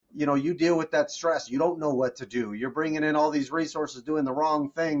you deal with that stress. You don't know what to do. You're bringing in all these resources, doing the wrong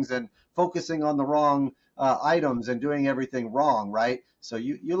things and focusing on the wrong items and doing everything wrong, right? So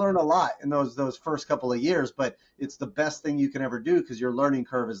you learn a lot in those first couple of years, but it's the best thing you can ever do because your learning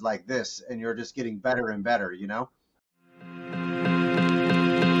curve is like this and you're just getting better and better,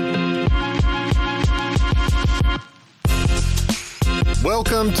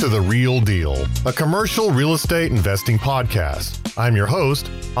 Welcome to The Real Deal, a commercial real estate investing podcast. I'm your host,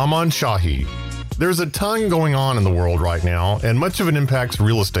 Aman Shahi. There's a ton going on in the world right now, and much of it impacts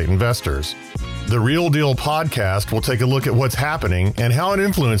real estate investors. The Real Deal podcast will take a look at what's happening and how it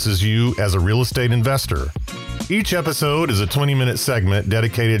influences you as a real estate investor. Each episode is a 20-minute segment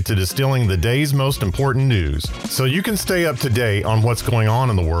dedicated to distilling the day's most important news, so you can stay up to date on what's going on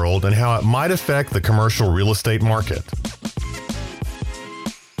in the world and how it might affect the commercial real estate market.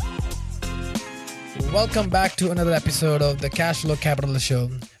 Welcome back to another episode of the Cash Flow Capital Show.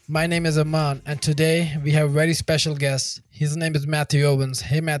 My name is Aman, and today we have a very special guest. His name is Mathew Owens.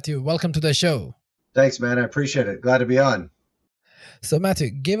 Hey, Mathew, welcome to the show. Thanks, man. I appreciate it. Glad to be on. So, Mathew,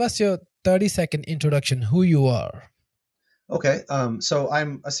 give us your 30-second introduction, who you are. Okay. So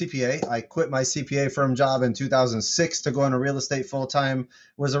I'm a CPA. I quit my CPA firm job in 2006 to go into real estate full time.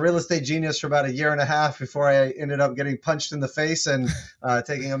 Was a real estate genius for about a year and a half before I ended up getting punched in the face and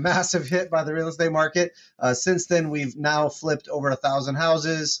taking a massive hit by the real estate market. Since then, we've now flipped over 1,000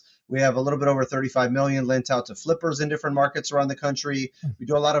 houses. We have a little bit over 35 million lent out to flippers in different markets around the country. We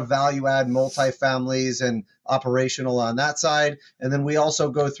do a lot of value add multifamilies and operational on that side. And then we also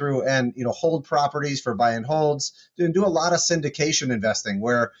go through and, hold properties for buy and holds and do a lot of syndication investing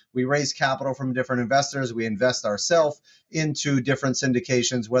where we raise capital from different investors. We invest ourselves into different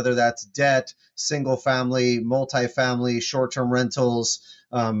syndications, whether that's debt, single family, multifamily, short-term rentals,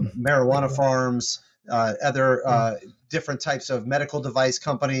 marijuana farms, other different types of medical device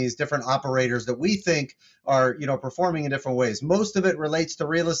companies, different operators that we think are, performing in different ways. Most of it relates to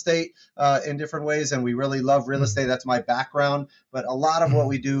real estate in different ways, and we really love real estate. That's my background. But a lot of what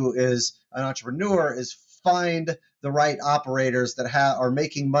we do is an entrepreneur is find the right operators that are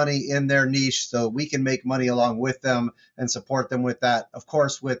making money in their niche so we can make money along with them and support them with that, of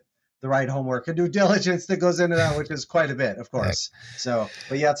course, with the right homework and due diligence that goes into that, which is quite a bit, of course. So,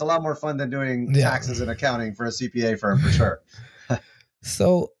 but yeah, it's a lot more fun than doing taxes and accounting for a CPA firm for sure.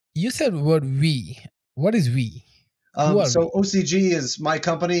 So you said word we. What is we? So OCG is my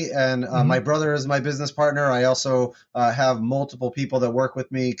company, and my brother is my business partner. I also have multiple people that work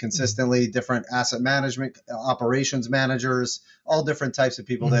with me consistently, different asset management, operations managers, all different types of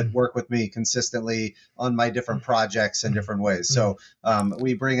people that work with me consistently on my different projects in different ways. So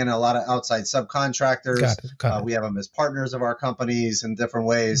we bring in a lot of outside subcontractors. Got it. We have them as partners of our companies in different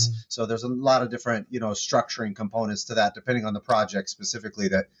ways. So there's a lot of different, structuring components to that, depending on the project specifically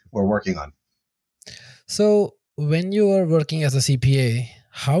that we're working on. So when you were working as a CPA,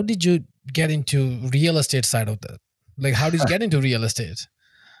 how did you get into real estate side of that? Like, how did you get into real estate?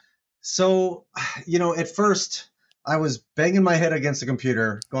 So, at first I was banging my head against the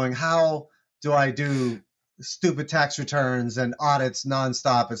computer going, how do I do stupid tax returns and audits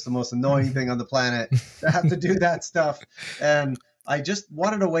nonstop? It's the most annoying thing on the planet to have to do that stuff. And I just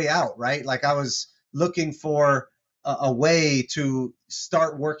wanted a way out, right? Like I was looking for a way to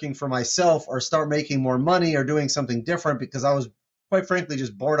start working for myself or start making more money or doing something different because I was quite frankly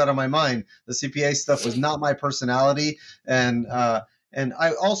just bored out of my mind. The CPA stuff was not my personality. And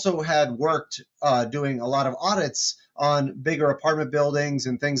I also had worked doing a lot of audits on bigger apartment buildings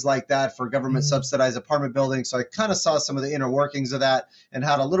and things like that for government subsidized apartment buildings. So I kind of saw some of the inner workings of that and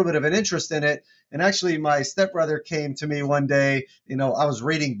had a little bit of an interest in it. And actually my stepbrother came to me one day, I was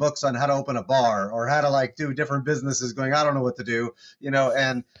reading books on how to open a bar or how to do different businesses going, I don't know what to do,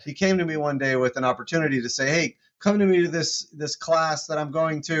 and he came to me one day with an opportunity to say, hey, come to me to this class that I'm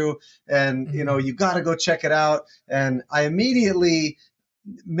going to, and, you got to go check it out. And I immediately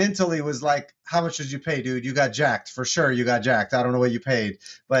mentally was like, how much did you pay, dude? You got jacked. For sure you got jacked. I don't know what you paid.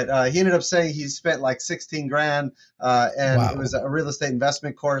 But he ended up saying he spent like 16 grand and It was a real estate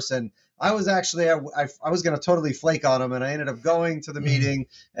investment course. And I was actually, I was going to totally flake on him. And I ended up going to the meeting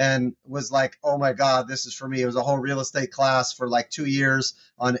and was like, oh my God, this is for me. It was a whole real estate class for like 2 years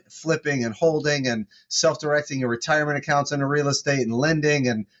on flipping and holding and self-directing your retirement accounts into real estate and lending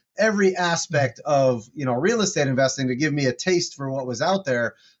and every aspect of, real estate investing to give me a taste for what was out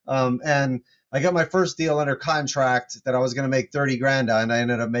there. And I got my first deal under contract that I was going to make 30 grand on, and I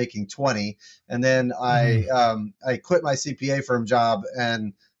ended up making 20. And then I quit my CPA firm job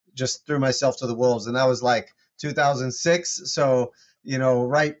and just threw myself to the wolves. And that was like 2006. So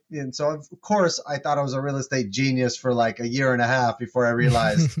right. And so, of course, I thought I was a real estate genius for like a year and a half before I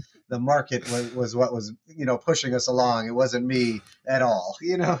realized the market was what was, pushing us along. It wasn't me at all,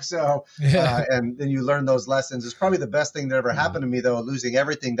 So, Yeah. and then you learn those lessons. It's probably the best thing that ever happened to me, though, losing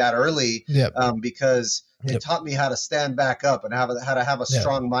everything that early, Yep. because it Yep. taught me how to stand back up and how to have a Yeah.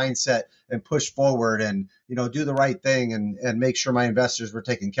 strong mindset and push forward and, do the right thing and make sure my investors were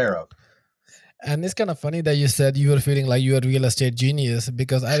taken care of. And it's kind of funny that you said you were feeling like you were a real estate genius,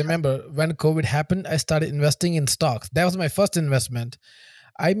 because I remember when COVID happened, I started investing in stocks. That was my first investment.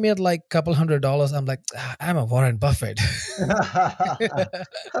 I made like a couple $100. I'm like, I'm a Warren Buffett. Yeah,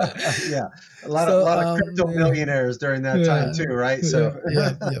 So, a lot of crypto millionaires during that time yeah, too, right? yeah, So,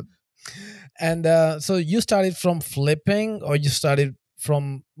 yeah, yeah. And so you started from flipping, or you started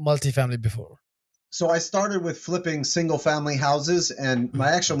from multifamily before? so I started with flipping single family houses, and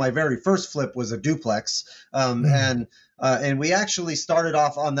my very first flip was a duplex, and we actually started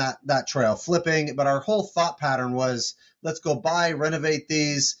off on that trail flipping. But our whole thought pattern was, let's go buy, renovate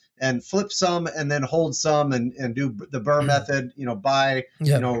these, and flip some, and then hold some, and do the Burr method. Buy,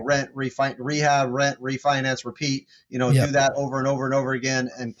 Yep. rent, rehab, rent, refinance, repeat. Yep. Do that over and over and over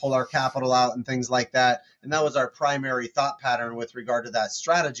again, and pull our capital out and things like that. And that was our primary thought pattern with regard to that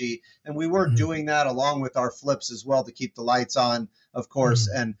strategy. And we were doing that along with our flips as well to keep the lights on, of course,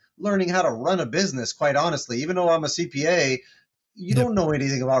 and learning how to run a business, quite honestly. Even though I'm a CPA, you don't know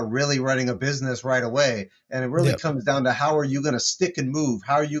anything about really running a business right away. And it really comes down to, how are you going to stick and move?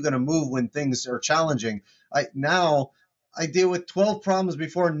 How are you going to move when things are challenging? Now I deal with 12 problems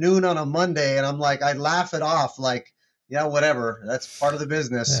before noon on a Monday, and I'm like, I laugh it off like, yeah, whatever. That's part of the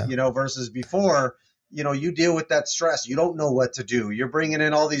business, versus before, you deal with that stress. You don't know what to do. You're bringing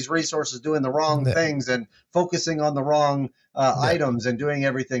in all these resources, doing the wrong things and focusing on the wrong items and doing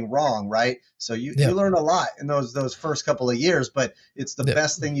everything wrong, right? So you learn a lot in those first couple of years, but it's the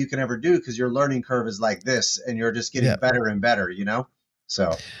best thing you can ever do, because your learning curve is like this, and you're just getting better and better,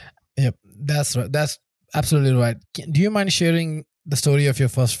 So. Yep, that's right. That's absolutely right. Do you mind sharing the story of your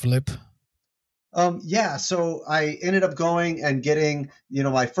first flip? Yeah, so I ended up going and getting,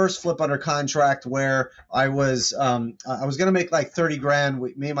 my first flip under contract, where I was going to make like 30 grand.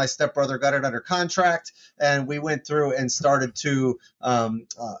 Me and my stepbrother got it under contract, and we went through and started to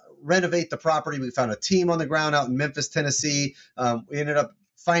renovate the property. We found a team on the ground out in Memphis, Tennessee. We ended up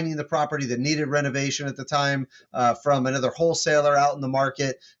finding the property that needed renovation at the time from another wholesaler out in the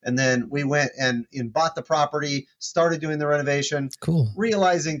market. And then we went and bought the property, started doing the renovation,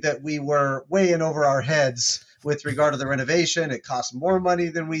 realizing that we were way in over our heads with regard to the renovation. It cost more money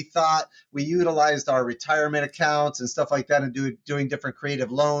than we thought. We utilized our retirement accounts and stuff like that, and doing different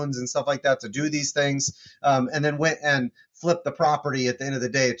creative loans and stuff like that to do these things. And then went and flipped the property. At the end of the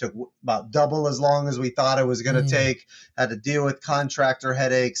day, it took about double as long as we thought it was going to take. Had to deal with contractor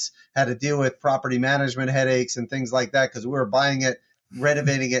headaches, had to deal with property management headaches and things like that, because we were buying it,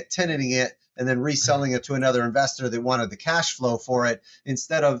 renovating it, tenanting it, and then reselling it to another investor that wanted the cash flow for it,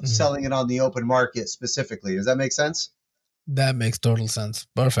 instead of selling it on the open market specifically. Does that make sense? That makes total sense.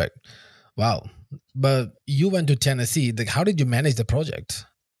 Perfect. Wow. But you went to Tennessee. Like, how did you manage the project?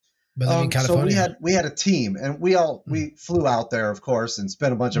 So we had a team, and we flew out there, of course, and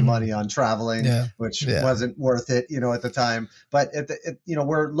spent a bunch of money on traveling, which wasn't worth it, at the time. But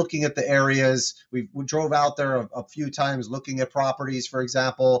we're looking at the areas. We drove out there a few times, looking at properties, for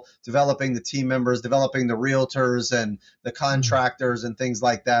example, developing the team members, developing the realtors and the contractors and things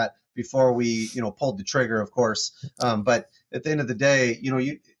like that before we pulled the trigger, of course. But at the end of the day,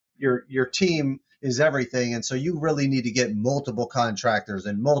 your team is everything. And so you really need to get multiple contractors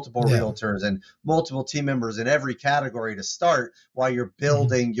and multiple realtors and multiple team members in every category to start, while you're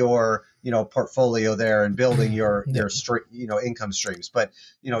building your, portfolio there and building your income streams. But,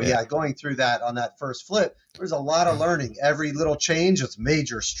 going through that on that first flip, there's a lot of learning. Every little change, it's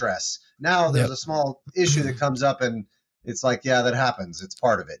major stress. Now there's a small issue that comes up, and it's like, that happens. It's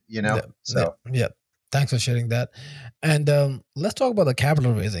part of it, So. Thanks for sharing that. And let's talk about the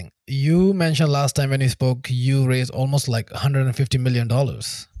capital raising. You mentioned last time when you spoke, you raised almost like $150 million.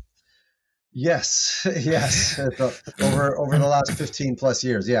 Yes. Over the last 15 plus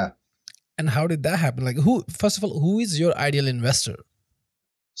years. Yeah. And how did that happen? Like, first of all, who is your ideal investor?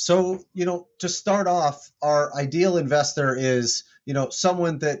 So, to start off, our ideal investor is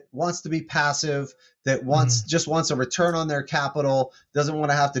someone that wants to be passive, that just wants a return on their capital, doesn't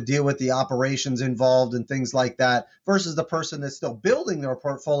want to have to deal with the operations involved and things like that, versus the person that's still building their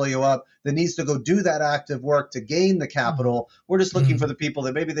portfolio up that needs to go do that active work to gain the capital. We're just looking for the people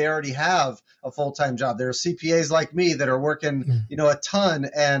that maybe they already have a full-time job. There are CPAs like me that are working, a ton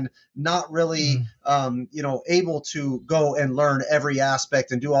and not really, able to go and learn every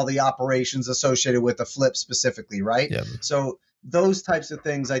aspect and do all the operations associated with the flip specifically, right? Yeah. So those types of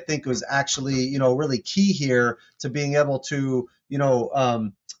things I think was actually, really key here to being able to,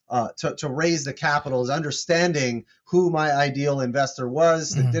 to raise the capital, is understanding who my ideal investor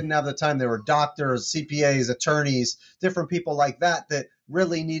was that didn't have the time. There were doctors, CPAs, attorneys, different people like that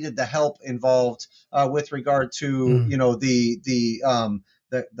really needed the help involved with regard to,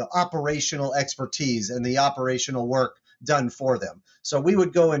 the operational expertise and the operational work done for them. So we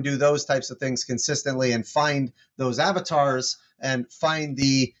would go and do those types of things consistently and find those avatars and find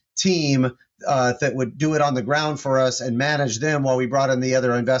the team that would do it on the ground for us and manage them while we brought in the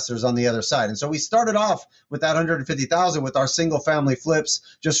other investors on the other side. And so we started off with that 150,000 with our single family flips,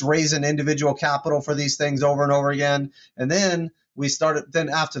 just raising individual capital for these things over and over again. And then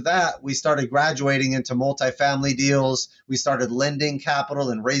after that, we started graduating into multifamily deals. We started lending capital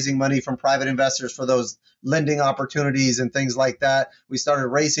and raising money from private investors for those lending opportunities and things like that. We started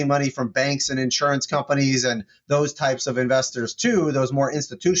raising money from banks and insurance companies and those types of investors too, those more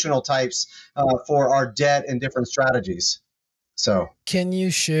institutional types for our debt and different strategies. So can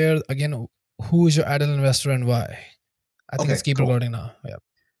you share again, who is your ideal investor and why? I think let's keep recording now. Yeah.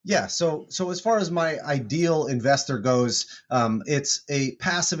 Yeah. So as far as my ideal investor goes, it's a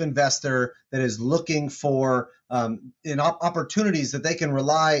passive investor that is looking for opportunities that they can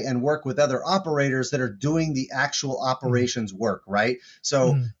rely and work with other operators that are doing the actual operations work, right?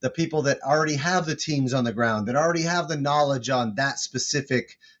 So the people that already have the teams on the ground, that already have the knowledge on that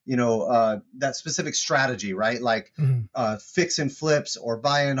specific, strategy, right? Like fix and flips or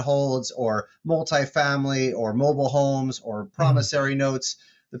buy and holds or multifamily or mobile homes or promissory notes.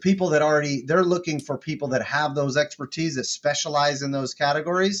 The people that they're looking for people that have those expertise, that specialize in those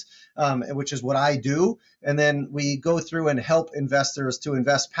categories, which is what I do. And then we go through and help investors to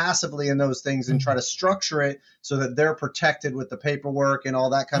invest passively in those things and try to structure it so that they're protected with the paperwork and all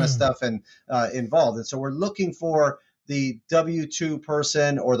that kind of stuff and involved. And so we're looking for the W-2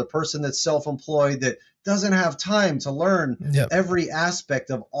 person or the person that's self-employed that doesn't have time to learn every aspect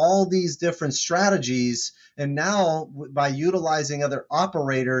of all these different strategies. And now by utilizing other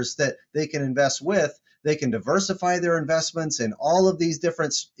operators that they can invest with, they can diversify their investments in all of these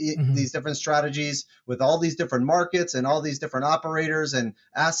different strategies with all these different markets and all these different operators and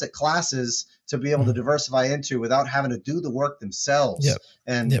asset classes to be able to diversify into without having to do the work themselves.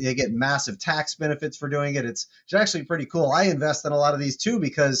 And they get massive tax benefits for doing it. It's actually pretty cool. I invest in a lot of these too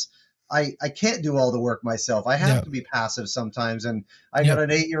because I can't do all the work myself. I have to be passive sometimes. And I got an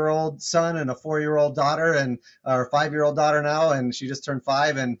 8-year-old son and a 4-year-old daughter and or 5-year-old daughter now, and she just turned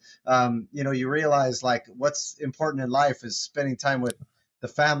 5. And, you realize like what's important in life is spending time with the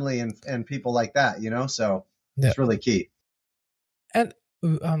family and people like that, so it's really key. And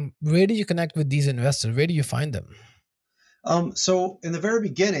where do you connect with these investors? Where do you find them? So in the very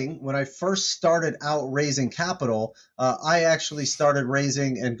beginning, when I first started out raising capital, I actually started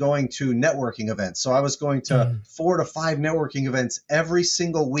raising and going to networking events. So I was going to 4 to 5 networking events every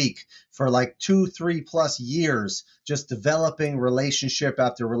single week for like 2-3+ years, just developing relationship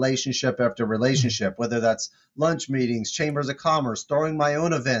after relationship after relationship, whether that's lunch meetings, chambers of commerce, throwing my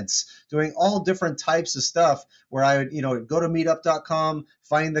own events, doing all different types of stuff where I would, go to meetup.com,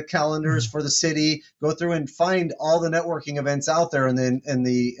 find the calendars for the city, go through and find all the networking events out there and then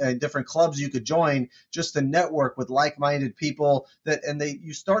the different clubs you could join just to network with like-minded people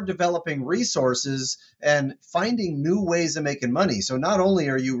you start developing resources and finding new ways of making money. So not only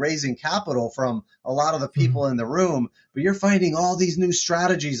are you raising capital from a lot of the people in the room, but you're finding all these new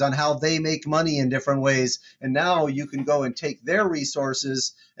strategies on how they make money in different ways. And now you can go and take their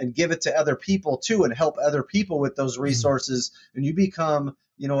resources and give it to other people too and help other people with those resources. And you become,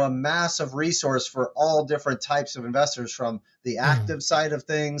 a massive resource for all different types of investors, from the active side of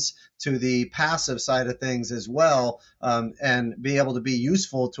things to the passive side of things as well, and be able to be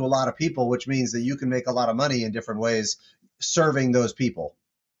useful to a lot of people, which means that you can make a lot of money in different ways serving those people.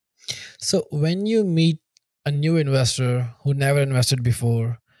 So when you meet a new investor who never invested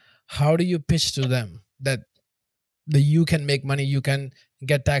before, how do you pitch to them that you can make money, you can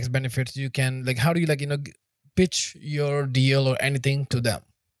get tax benefits, you can how do you pitch your deal or anything to them?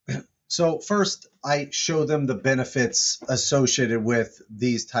 So first, I show them the benefits associated with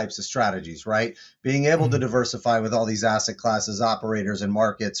these types of strategies, right? Being able to Mm, diversify with all these asset classes, operators, and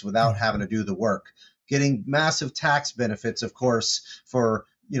markets without mm, having to do the work. Getting massive tax benefits, of course, for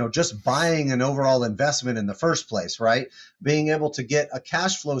just buying an overall investment in the first place, right? Being able to get a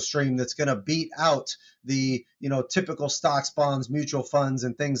cash flow stream that's going to beat out the typical stocks, bonds, mutual funds,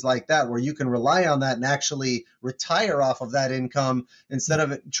 and things like that, where you can rely on that and actually retire off of that income instead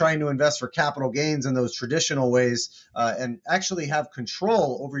mm, of trying to invest for capital gains in those traditional ways, and actually have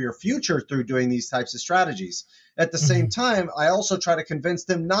control over your future through doing these types of strategies. At the same mm, time, I also try to convince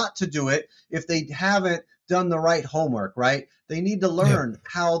them not to do it if they haven't done the right homework, right? They need to yep, learn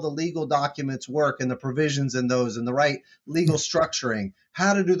how the legal documents work and the provisions in those and the right legal yep, structuring,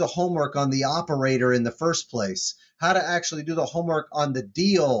 how to do the homework on the operator in the first place, how to actually do the homework on the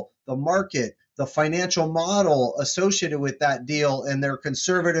deal, the market, the financial model associated with that deal, and their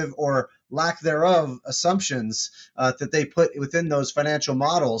conservative or lack thereof assumptions that they put within those financial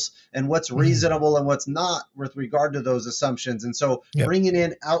models, and what's mm, reasonable and what's not with regard to those assumptions. And so yep, bringing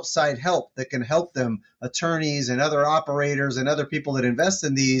in outside help that can help them, attorneys and other operators and other people that invest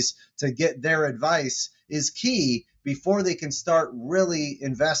in these, to get their advice is key before they can start really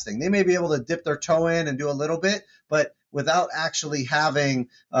investing. They may be able to dip their toe in and do a little bit, but without actually having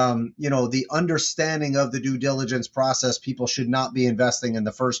the understanding of the due diligence process, people should not be investing in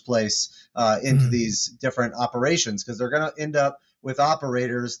the first place into mm, these different operations, because they're going to end up with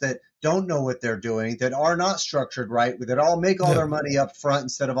operators that don't know what they're doing, that are not structured right, that all make all yep, their money up front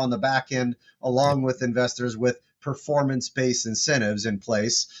instead of on the back end, yep, along with investors with performance-based incentives in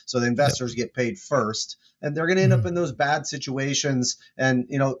place. So the yep, investors get paid first, and they're going to end up mm, in those bad situations and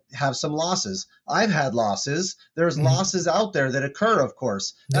have some losses. I've had losses. There's mm, losses out there that occur, of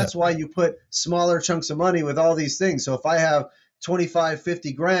course. yep, That's why you put smaller chunks of money with all these things. So if I have 25,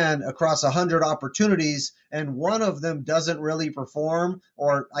 50 grand across 100 opportunities and one of them doesn't really perform,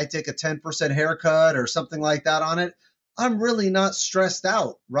 or I take a 10% haircut or something like that on it, I'm really not stressed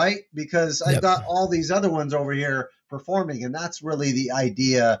out, right? Because I've yep, got all these other ones over here performing. And that's really the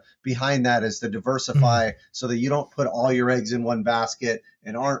idea behind that, is to mm, diversify so that you don't put all your eggs in one basket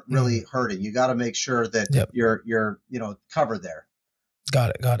and aren't mm, really hurting. You got to make sure that yep. you're covered there.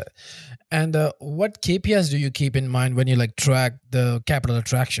 Got it, got it. And what KPIs do you keep in mind when you like track the capital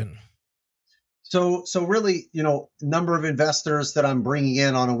attraction? So really, number of investors that I'm bringing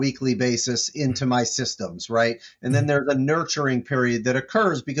in on a weekly basis into my systems, right? And then Mm, there's a nurturing period that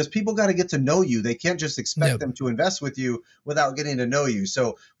occurs because people got to get to know you. They can't just expect yep, them to invest with you without getting to know you.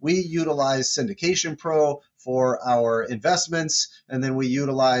 So we utilize Syndication Pro for our investments, and then we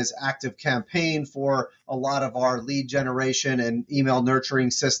utilize Active Campaign for a lot of our lead generation and email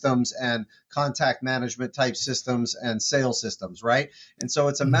nurturing systems and contact management type systems and sales systems, right? And so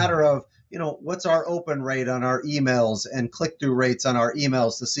it's a mm, matter of what's our open rate on our emails and click through rates on our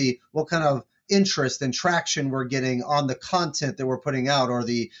emails to see what kind of interest and traction we're getting on the content that we're putting out, or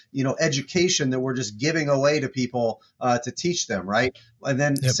the education that we're just giving away to people to teach them, right? And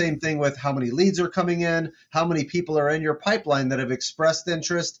then yep, same thing with how many leads are coming in, how many people are in your pipeline that have expressed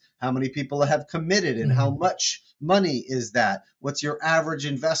interest, how many people have committed, and how mm, much money is that, what's your average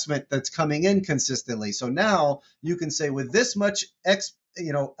investment that's coming in consistently. So now you can say, with this much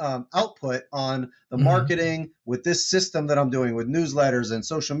output on the mm, marketing, with this system that I'm doing with newsletters and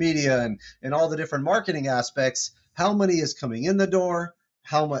social media and all the different marketing aspects, how many is coming in the door,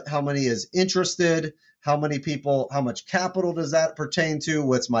 how many is interested, how many people, how much capital does that pertain to,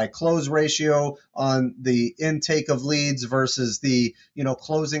 what's my close ratio on the intake of leads versus the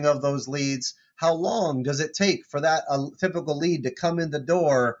closing of those leads, how long does it take for that a typical lead to come in the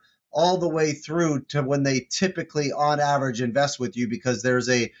door all the way through to when they typically on average invest with you, because there's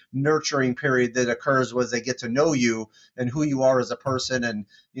a nurturing period that occurs as they get to know you and who you are as a person and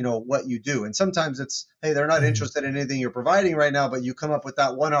what you do. And sometimes it's, hey, they're not mm, interested in anything you're providing right now, but you come up with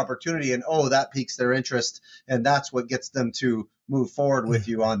that one opportunity and that piques their interest, and that's what gets them to move forward with mm,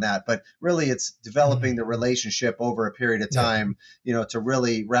 you on that. But really it's developing mm, the relationship over a period of yep, time, to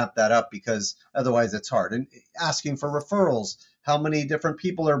really wrap that up, because otherwise it's hard. And asking for referrals, how many different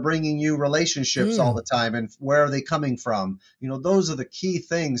people are bringing you relationships all the mm, time, and where are they coming from? Those are the key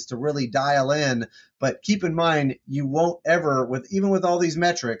things to really dial in. But keep in mind, you won't ever, even with all these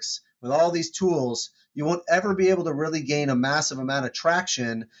metrics, with all these tools, you won't ever be able to really gain a massive amount of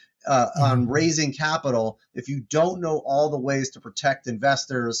traction on mm, raising capital if you don't know all the ways to protect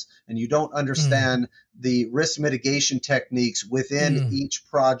investors and you don't mm, understand the risk mitigation techniques within mm, each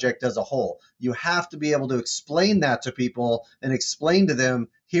project as a whole. You have to be able to explain that to people and explain to them,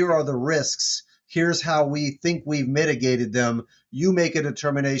 here are the risks. Here's how we think we've mitigated them. you make a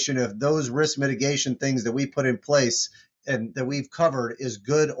determination if those risk mitigation things that we put in place and that we've covered is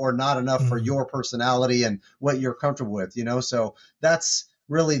good or not enough for your personality and what you're comfortable with, so that's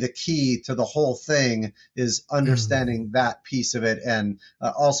really the key to the whole thing, is understanding that piece of it, and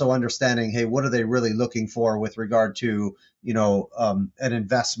also understanding, hey, what are they really looking for with regard to an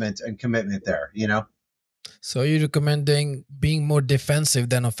investment and commitment there. So you're recommending being more defensive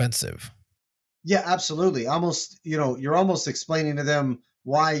than offensive? Yeah, absolutely. Almost, you're almost explaining to them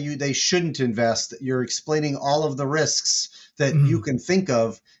why they shouldn't invest. You're explaining all of the risks that you can think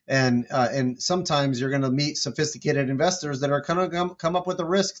of, and sometimes you're going to meet sophisticated investors that are going to come up with a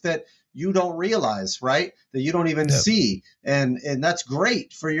risk that you don't realize, right? That you don't even see, and that's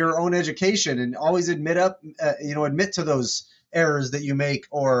great for your own education. And always admit to those errors that you make,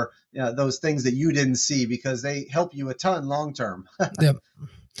 or those things that you didn't see, because they help you a ton long term. Yep.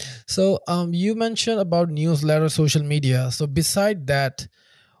 So you mentioned about newsletter, social media. So beside that,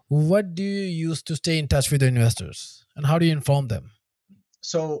 what do you use to stay in touch with the investors, and how do you inform them?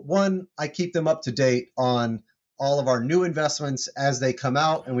 So one, I keep them up to date on all of our new investments as they come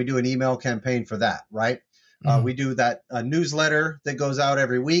out, and we do an email campaign for that, right? We do that newsletter that goes out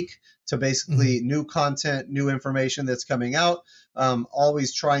every week to basically new content, new information that's coming out.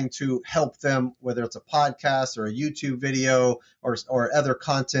 Always trying to help them, whether it's a podcast or a YouTube video or other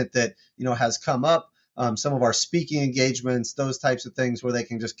content that has come up. Some of our speaking engagements, those types of things where they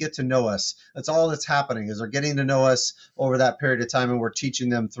can just get to know us. That's all that's happening, is they're getting to know us over that period of time, and we're teaching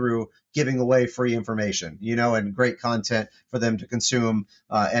them through giving away free information, and great content for them to consume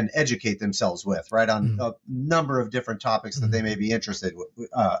and educate themselves with, right, on a number of different topics that they may be interested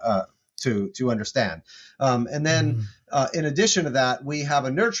to understand. And then in addition to that, we have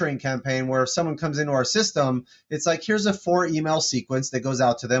a nurturing campaign where if someone comes into our system, it's like, here's a 4 email sequence that goes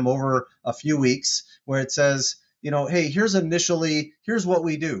out to them over a few weeks, where it says, hey, here's what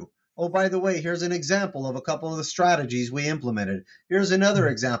we do. Oh, by the way, here's an example of a couple of the strategies we implemented. Here's another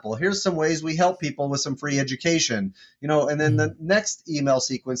example. Here's some ways we help people with some free education. And then the next email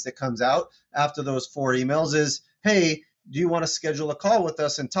sequence that comes out after those 4 emails is, hey, do you want to schedule a call with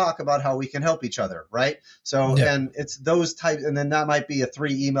us and talk about how we can help each other, right? So, and it's those types, and then that might be a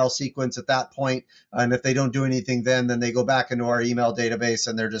 3 email sequence at that point. And if they don't do anything, then they go back into our email database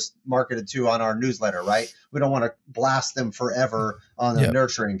and they're just marketed to on our newsletter, right? We don't want to blast them forever on a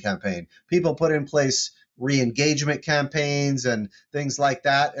nurturing campaign. People put in place re-engagement campaigns and things like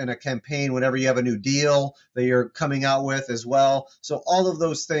that, and a campaign whenever you have a new deal that you're coming out with as well. So all of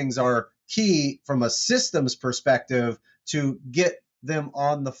those things are key from a systems perspective to get them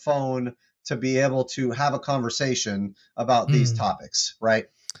on the phone to be able to have a conversation about these topics, right?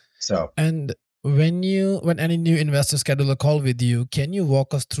 So, and when any new investor schedule a call with you, can you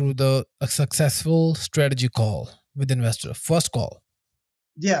walk us through a successful strategy call with investor, first call?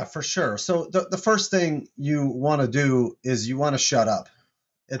 Yeah, for sure. So the first thing you want to do is you want to shut up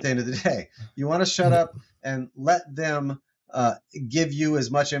at the end of the day. You want to shut up and let them give you as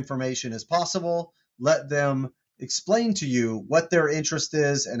much information as possible. Let them explain to you what their interest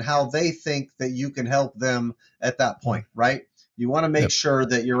is and how they think that you can help them at that point, right? You want to make sure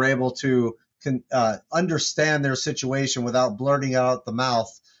that you're able to understand their situation without blurting out the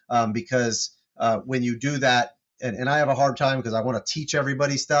mouth, because when you do that, and I have a hard time because I want to teach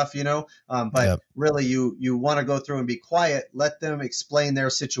everybody stuff, but really you want to go through and be quiet, let them explain their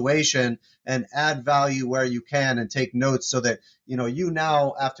situation and add value where you can, and take notes so that, you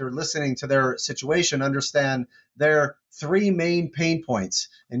now, after listening to their situation, understand their 3 main pain points.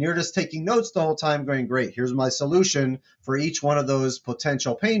 And you're just taking notes the whole time going, great, here's my solution for each one of those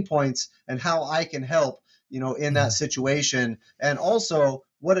potential pain points and how I can help, in that situation. And also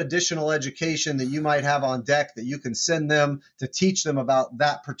what additional education that you might have on deck that you can send them to teach them about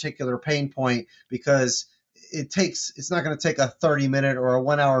that particular pain point, because it's not going to take a 30-minute or a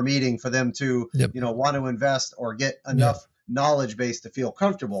 1-hour meeting for them to, want to invest or get enough knowledge base to feel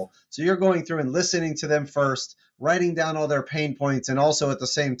comfortable. So you're going through and listening to them first, writing down all their pain points, and also at the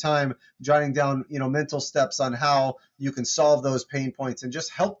same time jotting down, mental steps on how you can solve those pain points and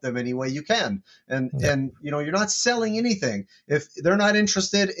just help them any way you can. And you're not selling anything. If they're not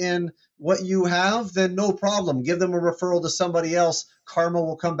interested in what you have, then no problem. Give them a referral to somebody else. Karma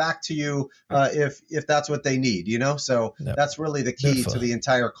will come back to you if that's what they need, So that's really the key to the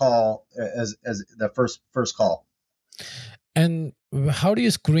entire call, as the first call. And how do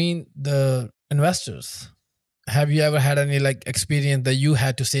you screen the investors? Have you ever had any experience that you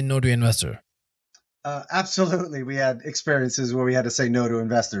had to say no to investor? Absolutely. We had experiences where we had to say no to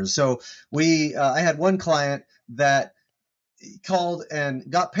investors. So I had one client that called and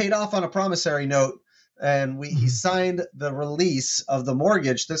got paid off on a promissory note and he signed the release of the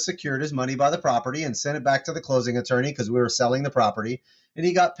mortgage that secured his money by the property and sent it back to the closing attorney because we were selling the property, and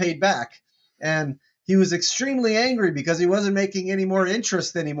he got paid back. And he was extremely angry because he wasn't making any more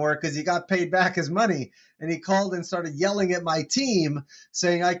interest anymore because he got paid back his money. And he called and started yelling at my team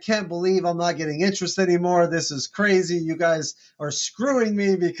saying, I can't believe I'm not getting interest anymore. This is crazy. You guys are screwing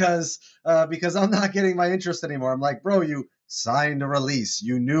me because I'm not getting my interest anymore. I'm like, bro, you signed a release.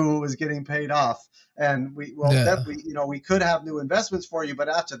 You knew it was getting paid off. And we could have new investments for you. But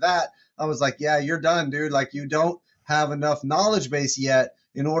after that, I was like, yeah, you're done, dude. Like, you don't have enough knowledge base yet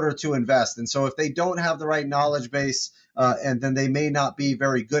in order to invest. And so if they don't have the right knowledge base, and then they may not be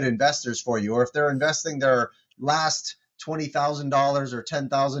very good investors for you. Or if they're investing their last $20,000 or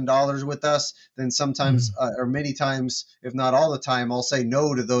 $10,000 with us, then sometimes or many times, if not all the time, I'll say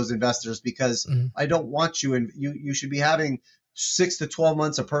no to those investors because I don't want you. And you should be having 6 to 12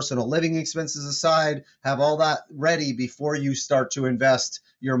 months of personal living expenses aside, have all that ready before you start to invest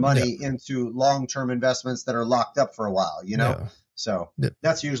your money into long-term investments that are locked up for a while, you know? Yeah. So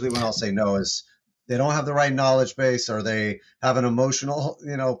that's usually when I'll say no, is they don't have the right knowledge base, or they have an emotional,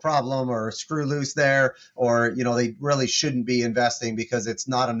 problem or screw loose there, or, they really shouldn't be investing because it's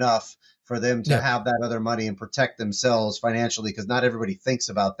not enough for them to have that other money and protect themselves financially. Because not everybody thinks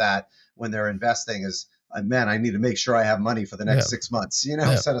about that when they're investing is, man, I need to make sure I have money for the next 6 months,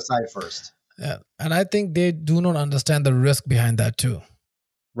 set aside first. Yeah. And I think they do not understand the risk behind that too.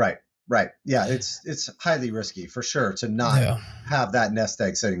 Right. Yeah. It's highly risky for sure to not have that nest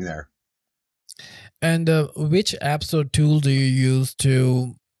egg sitting there. And which apps or tools do you use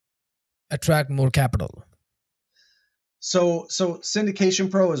to attract more capital? So Syndication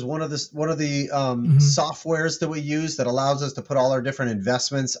Pro is one of the softwares that we use that allows us to put all our different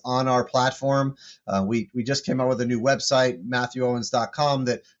investments on our platform. We just came out with a new website, MathewOwens.com,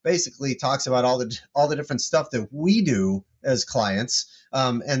 that basically talks about all the different stuff that we do as clients,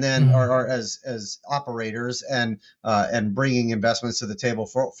 and then or as operators, and bringing investments to the table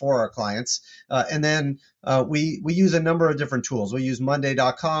for our clients. And then we use a number of different tools. We use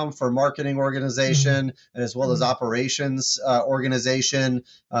Monday.com for marketing organization, and as well as operations organization.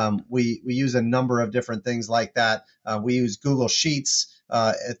 We use a number of different things like that. We use Google Sheets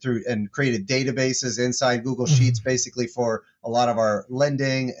and created databases inside Google Sheets, basically for a lot of our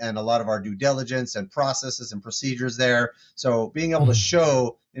lending and a lot of our due diligence and processes and procedures there. So being able to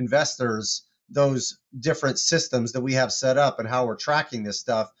show investors those different systems that we have set up and how we're tracking this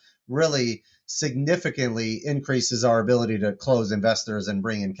stuff really significantly increases our ability to close investors and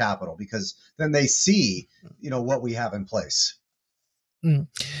bring in capital, because then they see, what we have in place.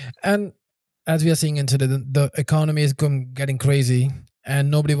 And as we are seeing into the economy is getting crazy and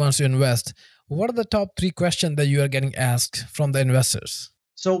nobody wants to invest, what are the top 3 questions that you are getting asked from the investors?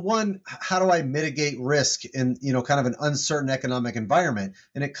 So one, how do I mitigate risk in, kind of an uncertain economic environment?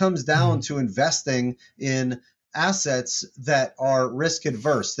 And it comes down to investing in assets that are risk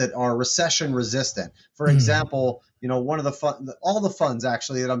adverse, that are recession resistant. For example, one of all the funds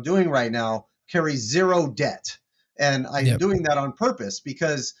actually that I'm doing right now carry 0 debt. And I'm doing that on purpose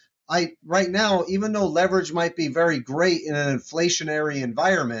because right now, even though leverage might be very great in an inflationary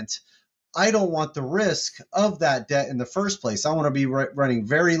environment, I don't want the risk of that debt in the first place. I want to be running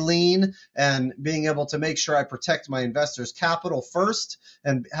very lean and being able to make sure I protect my investors' capital first,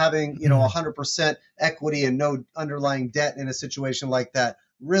 and having 100% equity and no underlying debt in a situation like that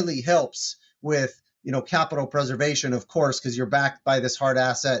really helps with capital preservation, of course, because you're backed by this hard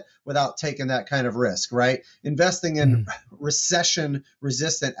asset without taking that kind of risk, right? Investing in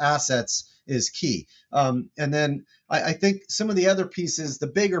recession-resistant assets is key. And then I think some of the other pieces, the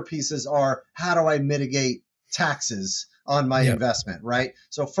bigger pieces, are how do I mitigate taxes on my investment, right?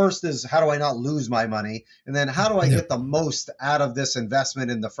 So first is, how do I not lose my money? And then how do I get the most out of this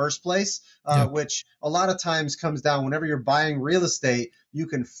investment in the first place? Which a lot of times comes down, whenever you're buying real estate, you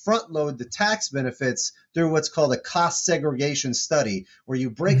can front load the tax benefits through what's called a cost segregation study, where you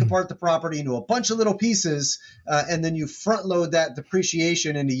break apart the property into a bunch of little pieces, and then you front load that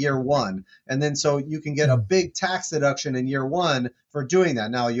depreciation into year 1. And then so you can get a big tax deduction in year 1 for doing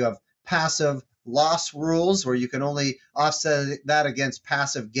that. Now you have passive loss rules where you can only offset that against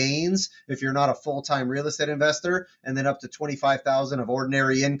passive gains if you're not a full-time real estate investor, and then up to $25,000 of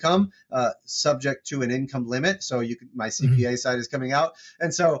ordinary income, subject to an income limit. So my CPA side is coming out.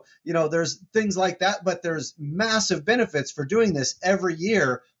 And so, there's things like that, but there's massive benefits for doing this every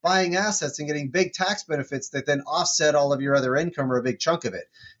year, buying assets and getting big tax benefits that then offset all of your other income, or a big chunk of it.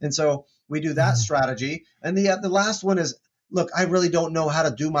 And so we do that strategy. And the last one is, look, I really don't know how to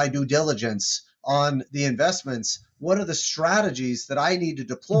do my due diligence on the investments, what are the strategies that I need to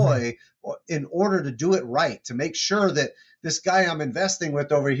deploy in order to do it right, to make sure that this guy I'm investing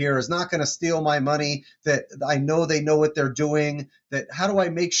with over here is not going to steal my money, that I know they know what they're doing, that how do I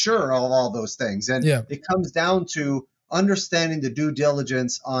make sure of all those things? And it comes down to understanding the due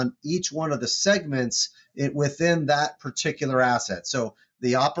diligence on each one of the segments within that particular asset. So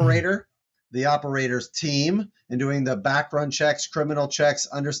the operator, the operator's team, and doing the background checks, criminal checks,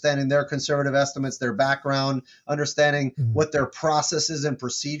 understanding their conservative estimates, their background, understanding what their processes and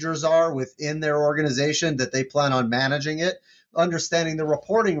procedures are within their organization that they plan on managing it, understanding the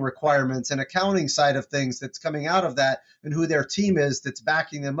reporting requirements and accounting side of things that's coming out of that, and who their team is that's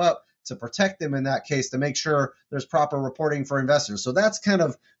backing them up to protect them in that case, to make sure there's proper reporting for investors. So that's kind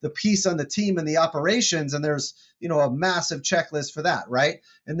of the piece on the team and the operations. And there's, a massive checklist for that, right?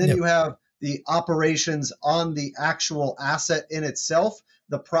 And then you have the operations on the actual asset in itself,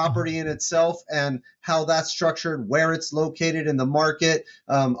 the property in itself, and how that's structured, where it's located in the market,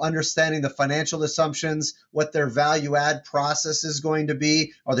 understanding the financial assumptions, what their value add process is going to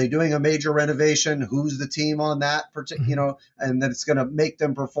be. Are they doing a major renovation? Who's the team on that particular, and that it's going to make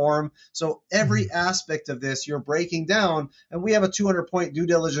them perform. So every aspect of this you're breaking down, and we have a 200-point due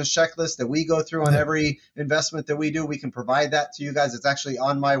diligence checklist that we go through on every investment that we do. We can provide that to you guys. It's actually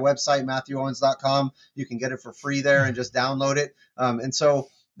on my website, MathewOwens.com. You can get it for free there and just download it. And so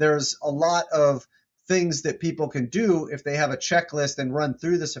there's a lot of things that people can do if they have a checklist and run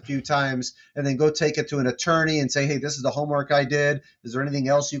through this a few times and then go take it to an attorney and say, hey, this is the homework I did. Is there anything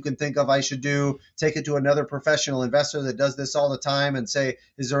else you can think of I should do? Take it to another professional investor that does this all the time and say,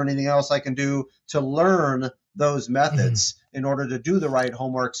 is there anything else I can do to learn those methods in order to do the right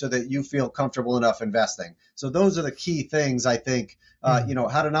homework so that you feel comfortable enough investing? So those are the key things, I think, how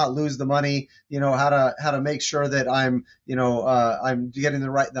to not lose the money, how to make sure that I'm getting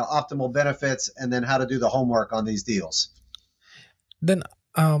the optimal benefits, and then how to do the homework on these deals. Then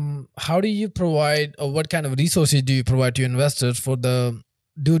how do you provide, or what kind of resources do you provide to investors for the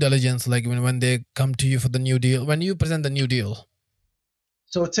due diligence, like when they come to you for the new deal, when you present the new deal?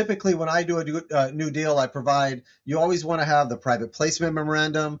 So typically when I do a new deal, you always want to have the private placement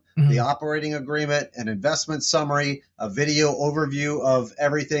memorandum, the operating agreement, an investment summary, a video overview of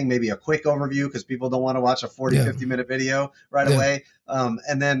everything, maybe a quick overview because people don't want to watch a 50-minute video right away.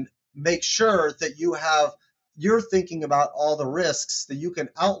 And then make sure that you're thinking about all the risks that you can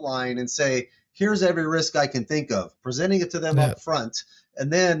outline and say, here's every risk I can think of, presenting it to them up front. And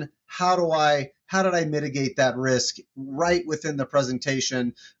then how did I mitigate that risk right within the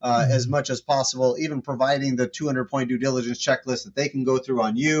presentation as much as possible, even providing the 200-point due diligence checklist that they can go through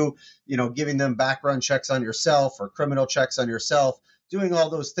on you, giving them background checks on yourself or criminal checks on yourself, doing all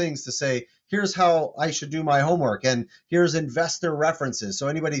those things to say, here's how I should do my homework, and here's investor references. So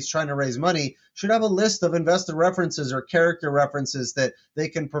anybody who's trying to raise money should have a list of investor references or character references that they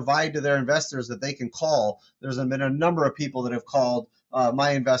can provide to their investors that they can call. There's been a number of people that have called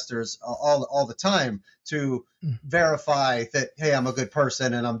my investors all the time to verify that, hey, I'm a good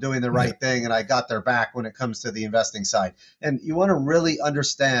person and I'm doing the right thing and I got their back when it comes to the investing side. And you want to really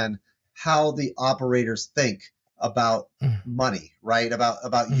understand how the operators think about money, right?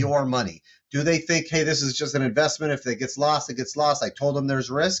 About your money. Do they think, hey, this is just an investment. If it gets lost, it gets lost. I told them there's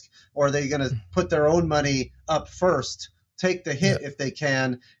risk. Or are they going to put their own money up first, take the hit if they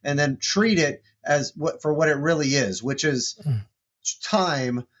can, and then treat it as for what it really is, which is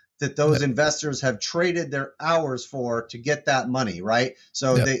time that those investors have traded their hours for to get that money, right?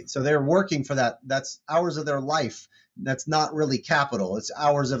 So they're working for that. That's hours of their life. That's not really capital. It's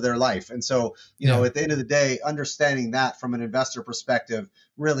hours of their life. And so, at the end of the day, understanding that from an investor perspective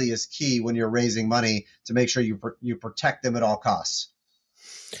really is key when you're raising money to make sure you protect them at all costs.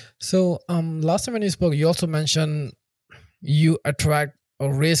 So last time when you spoke, you also mentioned you attract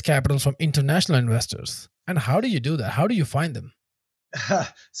or raise capital from international investors. And how do you do that? How do you find them?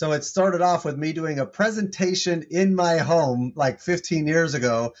 So it started off with me doing a presentation in my home like 15 years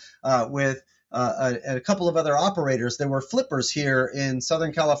ago with a couple of other operators. There were flippers here in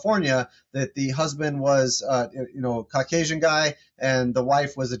Southern California that the husband was, Caucasian guy, and the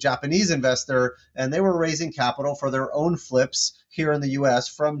wife was a Japanese investor, and they were raising capital for their own flips here in the U.S.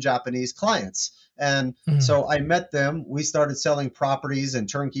 from Japanese clients. And so I met them. We started selling properties and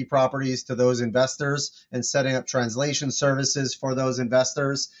turnkey properties to those investors and setting up translation services for those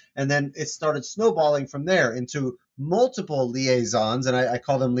investors. And then it started snowballing from there into multiple liaisons. And I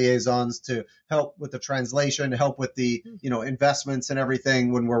call them liaisons to help with the translation, help with the investments and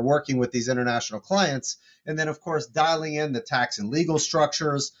everything when we're working with these international clients. And then, of course, dialing in the tax and legal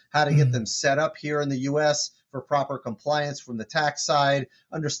structures, how to get them set up here in the U.S. for proper compliance from the tax side,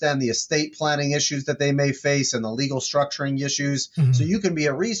 understand the estate planning issues that they may face and the legal structuring issues. So you can be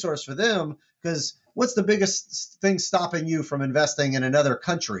a resource for them, because what's the biggest thing stopping you from investing in another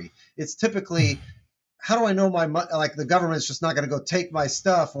country? It's typically, how do I know like the government's just not going to go take my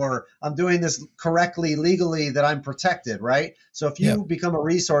stuff, or I'm doing this correctly legally, that I'm protected, right? So if you become a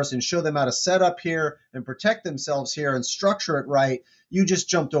resource and show them how to set up here and protect themselves here and structure it right, you just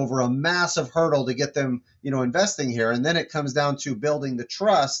jumped over a massive hurdle to get them, investing here. And then it comes down to building the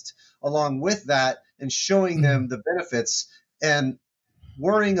trust along with that and showing them the benefits and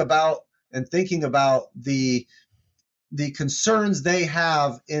worrying about and thinking about the concerns they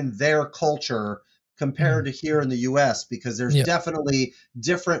have in their culture compared to here in the US, because there's definitely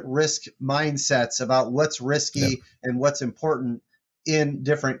different risk mindsets about what's risky and what's important in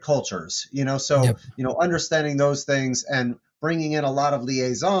different cultures, so, understanding those things and bringing in a lot of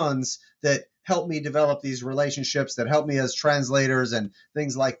liaisons that help me develop these relationships, that help me as translators and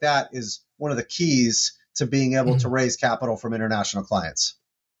things like that, is one of the keys to being able to raise capital from international clients.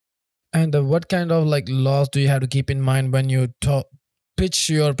 And what kind of laws do you have to keep in mind when you pitch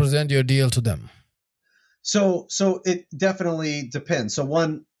or present your deal to them? So it definitely depends. So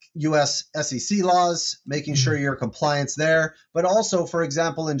one, U.S. SEC laws, making sure you're compliant there. But also, for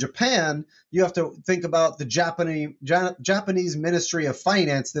example, in Japan, you have to think about the Japanese Ministry of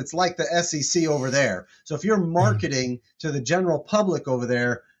Finance that's like the SEC over there. So if you're marketing to the general public over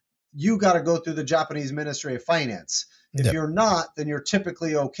there, you got to go through the Japanese Ministry of Finance. If you're not, then you're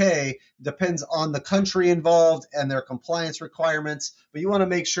typically okay. Depends on the country involved and their compliance requirements. But you want to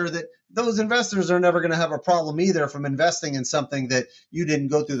make sure that those investors are never going to have a problem either from investing in something that you didn't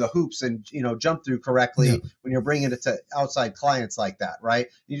go through the hoops and jump through correctly when you're bringing it to outside clients like that, right?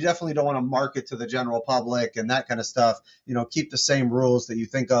 You definitely don't want to market to the general public and that kind of stuff. Keep the same rules that you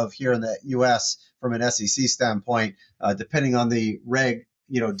think of here in the U.S. from an SEC standpoint, depending on the reg.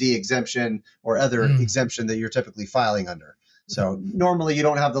 D exemption or other exemption that you're typically filing under. So normally you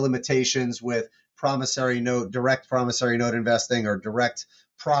don't have the limitations with direct promissory note investing or direct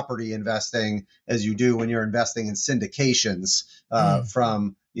property investing as you do when you're investing in syndications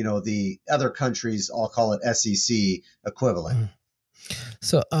from, the other countries, I'll call it SEC equivalent.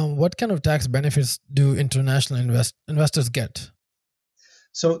 So what kind of tax benefits do international investors get?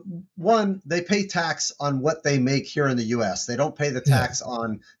 So one, they pay tax on what they make here in the U.S. They don't pay the tax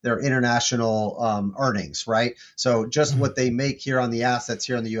on their international earnings, right? So just what they make here on the assets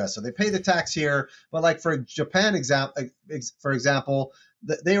here in the U.S. So they pay the tax here, but like for Japan, for example,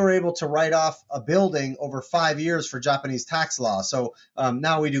 they were able to write off a building over 5 years for Japanese tax law. So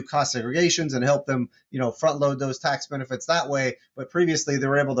now we do cost segregations and help them, front load those tax benefits that way. But previously they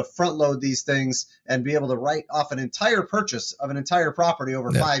were able to front load these things and be able to write off an entire purchase of an entire property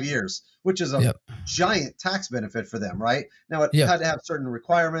over 5 years, which is a giant tax benefit for them, right? Now it had to have certain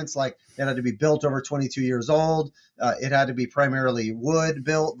requirements, like it had to be built over 22 years old. It had to be primarily wood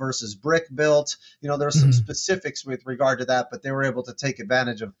built versus brick built. There's some specifics with regard to that, but they were able to take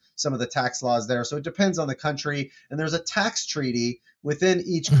advantage of some of the tax laws there. So it depends on the country. And there's a tax treaty within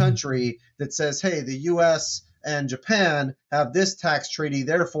each country that says, hey, the U.S. and Japan have this tax treaty.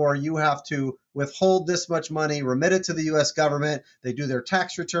 Therefore, you have to withhold this much money, remit it to the U.S. government. They do their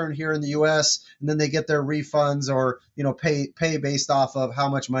tax return here in the U.S., and then they get their refunds or, pay based off of how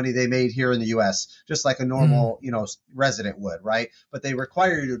much money they made here in the U.S., just like a normal, resident would, right? But they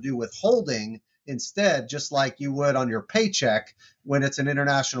require you to do withholding instead, just like you would on your paycheck when it's an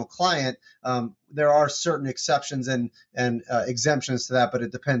international client. There are certain exceptions and exemptions to that, but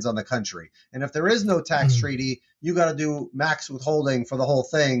it depends on the country. And if there is no tax treaty, you got to do max withholding for the whole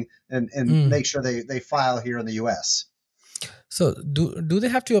thing and make sure they file here in the U.S. So do they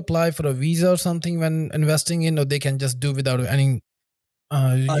have to apply for a visa or something when investing in, or they can just do without any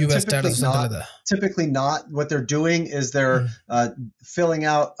U.S. status or something like that? Typically not. What they're doing is they're filling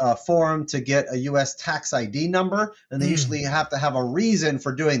out a form to get a U.S. tax ID number, and they usually have to have a reason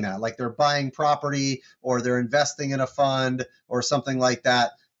for doing that, like they're buying property or they're investing in a fund or something like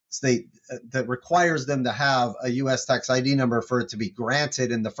that. So that requires them to have a U.S. tax ID number for it to be granted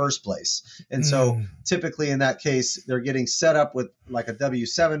in the first place. And so typically in that case, they're getting set up with like a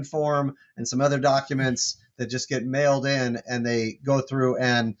W-7 form and some other documents that just get mailed in, and they go through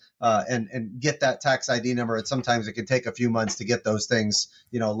and get that tax ID number. And sometimes it can take a few months to get those things,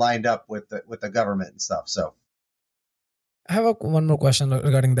 lined up with the government and stuff. So I have one more question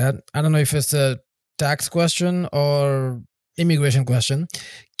regarding that. I don't know if it's a tax question or immigration question.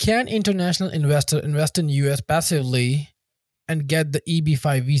 Can international investor invest in U.S. passively and get the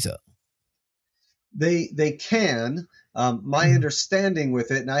EB-5 visa? They can, My understanding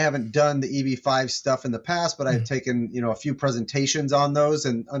with it, and I haven't done the EB5 stuff in the past, but I've taken, a few presentations on those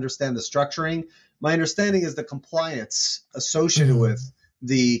and understand the structuring. My understanding is the compliance associated with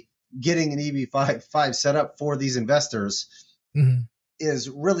the getting an EB5 set up for these investors is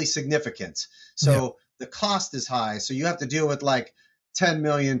really significant. So the cost is high. So you have to deal with like $10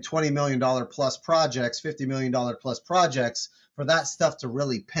 million, $20 million plus projects, $50 million plus projects for that stuff to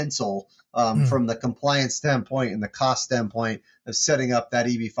really pencil from the compliance standpoint and the cost standpoint of setting up that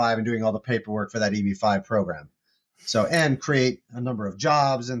EB5 and doing all the paperwork for that EB5 program. So, and create a number of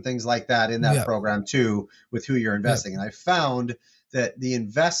jobs and things like that in that program too, with who you're investing. And I found that the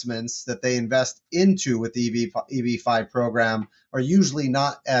investments that they invest into with the EB5 program are usually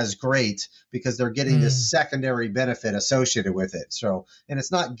not as great because they're getting this secondary benefit associated with it. So, and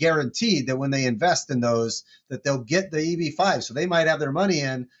it's not guaranteed that when they invest in those that they'll get the EB5. So they might have their money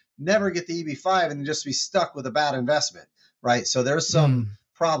in, never get the EB5 and just be stuck with a bad investment, right? So there's some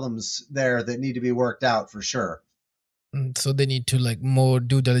problems there that need to be worked out for sure. So they need to like more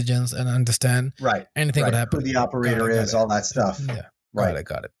due diligence and understand anything could happen. Who the operator is, all that stuff. Yeah.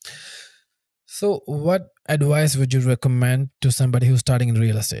 Got it. So what advice would you recommend to somebody who's starting in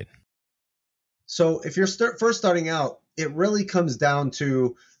real estate? So if you're first starting out, it really comes down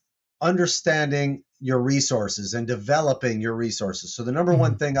to understanding your resources and developing your resources. So the number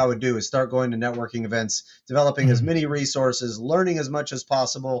one thing I would do is start going to networking events, developing as many resources, learning as much as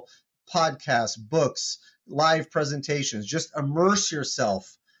possible, podcasts, books, live presentations. Just immerse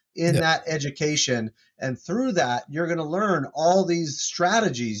yourself in that education. And through that, you're going to learn all these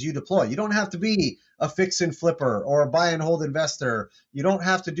strategies you deploy. You don't have to be a fix and flipper or a buy and hold investor. You don't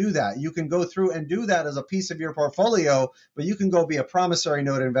have to do that. You can go through and do that as a piece of your portfolio, but you can go be a promissory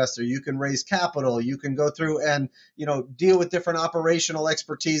note investor. You can raise capital. You can go through and, deal with different operational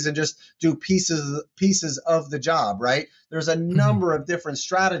expertise and just do pieces of the job, right? There's a number of different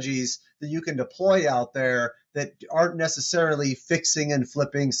strategies that you can deploy out there that aren't necessarily fixing and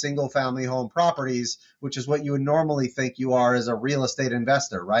flipping single family home properties, which is what you would normally think you are as a real estate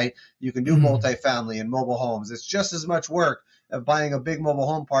investor, right? You can do multifamily and mobile homes. It's just as much work of buying a big mobile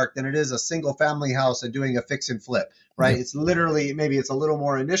home park than it is a single family house and doing a fix and flip, right? It's literally, maybe it's a little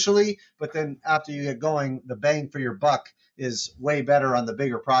more initially, but then after you get going, the bang for your buck is way better on the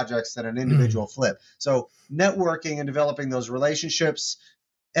bigger projects than an individual flip. So networking and developing those relationships,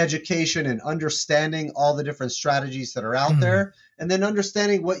 education and understanding all the different strategies that are out there, and then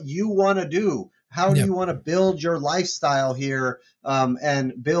understanding what you want to do. How do you want to build your lifestyle here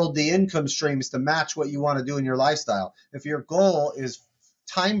and build the income streams to match what you want to do in your lifestyle? If your goal is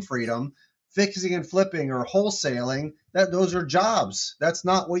time freedom, fixing and flipping or wholesaling, those are jobs. That's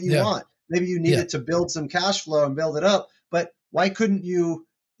not what you want. Maybe you need it to build some cash flow and build it up. But why couldn't you,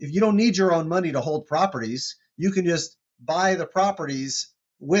 if you don't need your own money to hold properties, you can just buy the properties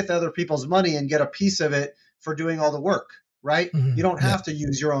with other people's money and get a piece of it for doing all the work, right? You don't have to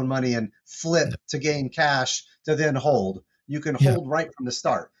use your own money and flip to gain cash to then hold. You can hold right from the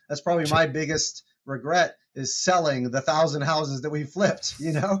start. That's probably my biggest regret is selling the 1,000 houses that we flipped,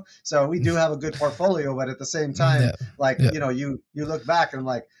 So we do have a good portfolio, but at the same time, you look back and I'm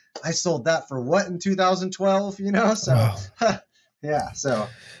like, I sold that for what in 2012, So so.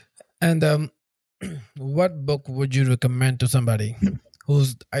 And what book would you recommend to somebody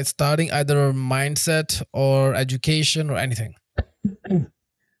who's starting either mindset or education or anything?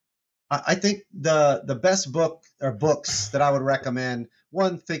 I think the best book or books that I would recommend,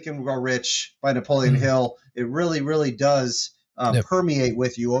 one, Think and Grow Rich by Napoleon Hill. It really, really does permeate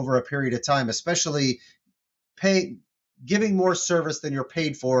with you over a period of time, especially giving more service than you're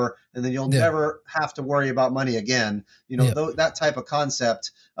paid for, and then you'll never have to worry about money again. That type of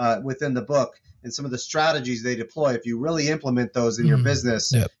concept within the book and some of the strategies they deploy, if you really implement those in your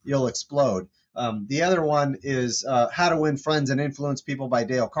business, you'll explode. The other one is How to Win Friends and Influence People by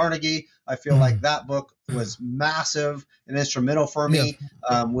Dale Carnegie. I feel like that book was massive and instrumental for me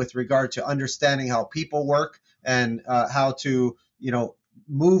with regard to understanding how people work and how to,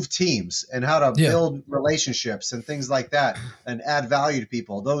 move teams and how to build relationships and things like that and add value to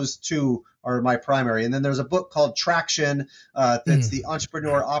people. Those two are my primary. And then there's a book called Traction that's the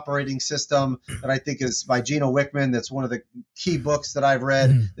Entrepreneur Operating System that I think is by Gino Wickman. That's one of the key books that I've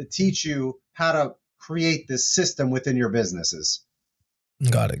read that teach you how to create this system within your businesses.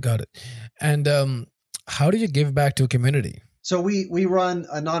 Got it. And how do you give back to a community? So we run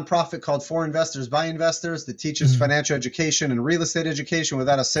a nonprofit called For Investors by Investors that teaches financial education and real estate education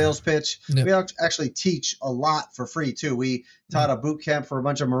without a sales pitch. Yep. We actually teach a lot for free too. We taught a boot camp for a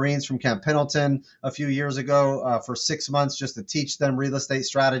bunch of Marines from Camp Pendleton a few years ago for 6 months just to teach them real estate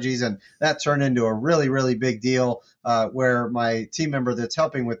strategies. And that turned into a really, really big deal where my team member that's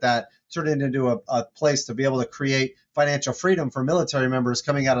helping with that turned it into a place to be able to create financial freedom for military members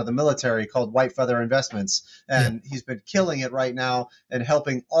coming out of the military called White Feather Investments. And he's been killing it right now and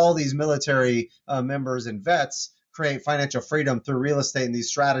helping all these military members and vets create financial freedom through real estate and these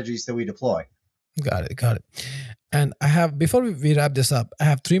strategies that we deploy. Got it. And I have, before we wrap this up, I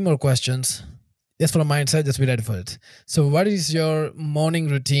have 3 more questions. Just for a mindset, just be ready for it. So what is your morning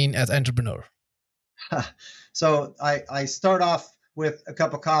routine as entrepreneur? So I start off with a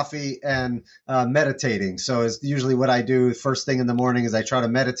cup of coffee and meditating. So it's usually what I do first thing in the morning is I try to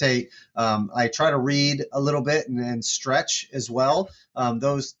meditate. I try to read a little bit and stretch as well.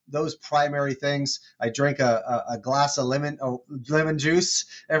 Those primary things. I drink a glass of lemon juice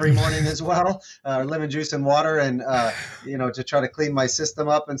every morning as well, lemon juice and water, and to try to clean my system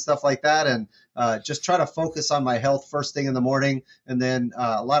up and stuff like that, and just try to focus on my health first thing in the morning. And then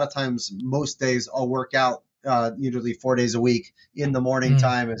a lot of times, most days, I'll work out usually 4 days a week in the morning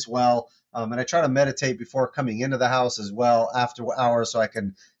time as well. And I try to meditate before coming into the house as well after hours so I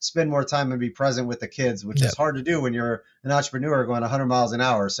can spend more time and be present with the kids, which is hard to do when you're an entrepreneur going 100 miles an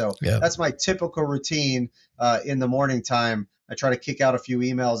hour. So that's my typical routine in the morning time. I try to kick out a few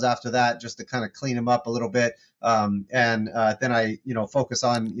emails after that just to kind of clean them up a little bit. And then I, focus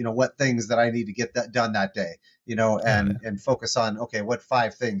on, what things that I need to get that done that day, and focus on, okay, what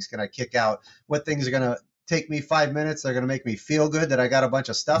 5 things can I kick out? What things are going to take me 5 minutes? They're going to make me feel good that I got a bunch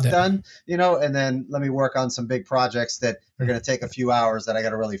of stuff done, and then let me work on some big projects that are going to take a few hours that I got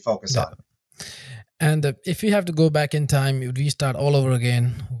to really focus on. And if you have to go back in time, you restart all over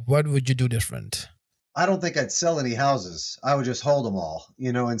again, what would you do different? I don't think I'd sell any houses. I would just hold them all,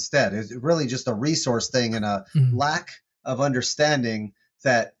 instead. It's really just a resource thing and a lack of understanding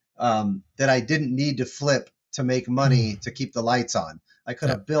that I didn't need to flip to make money to keep the lights on. I could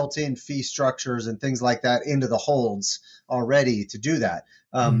have built in fee structures and things like that into the holds already to do that.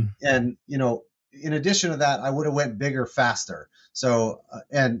 And, in addition to that, I would have went bigger faster. So,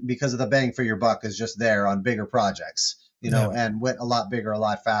 and because of the bang for your buck is just there on bigger projects, and went a lot bigger, a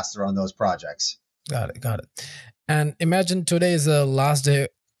lot faster on those projects. Got it. And imagine today is the last day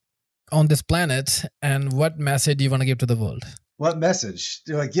on this planet. And what message do you want to give to the world? What message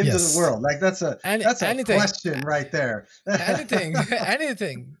do I give to the world? Like that's a question right there.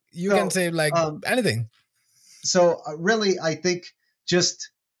 anything. You can say anything. So really, I think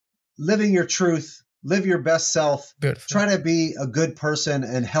just living your truth, live your best self, try to be a good person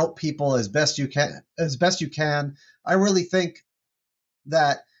and help people as best you can. I really think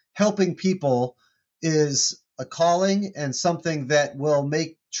that helping people is a calling and something that will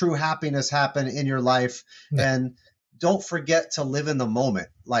make true happiness happen in your life. And don't forget to live in the moment.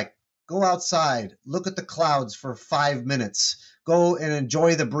 Like, go outside, look at the clouds for 5 minutes, go and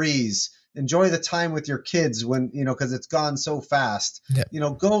enjoy the breeze, enjoy the time with your kids when, because it's gone so fast.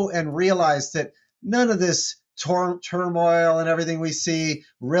 Go and realize that none of this turmoil and everything we see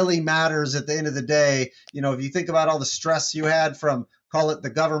really matters at the end of the day. If you think about all the stress you had from, call it the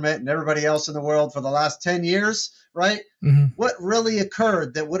government and everybody else in the world for the last 10 years, right? What really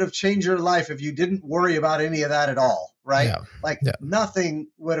occurred that would have changed your life if you didn't worry about any of that at all, right? Nothing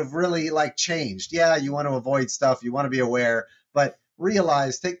would have really changed. Yeah, you want to avoid stuff, you want to be aware, but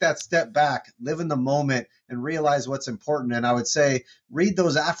take that step back, live in the moment and realize what's important. And I would say, read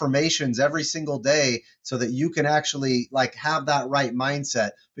those affirmations every single day so that you can actually have that right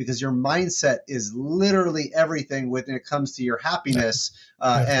mindset, because your mindset is literally everything when it comes to your happiness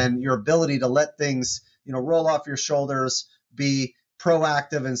and your ability to let things, roll off your shoulders, be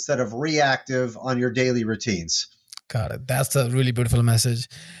proactive instead of reactive on your daily routines. Got it. That's a really beautiful message.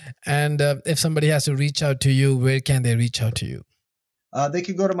 And if somebody has to reach out to you, where can they reach out to you? They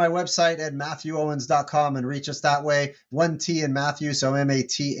can go to my website at MathewOwens.com and reach us that way. 1 T in Mathew, so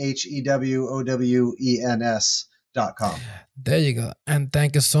MathewOwens.com. There you go. And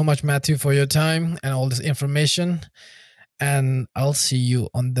thank you so much, Mathew, for your time and all this information. And I'll see you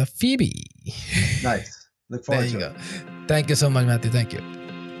on the Phoebe. Nice. Look forward to it. Thank you so much, Mathew. Thank you.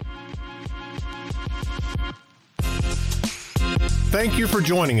 Thank you for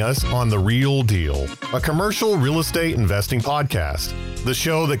joining us on The Real Deal, a commercial real estate investing podcast, the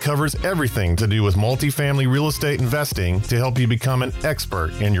show that covers everything to do with multifamily real estate investing to help you become an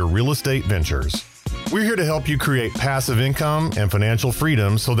expert in your real estate ventures. We're here to help you create passive income and financial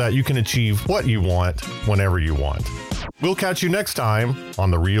freedom so that you can achieve what you want whenever you want. We'll catch you next time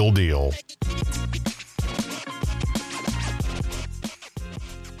on The Real Deal.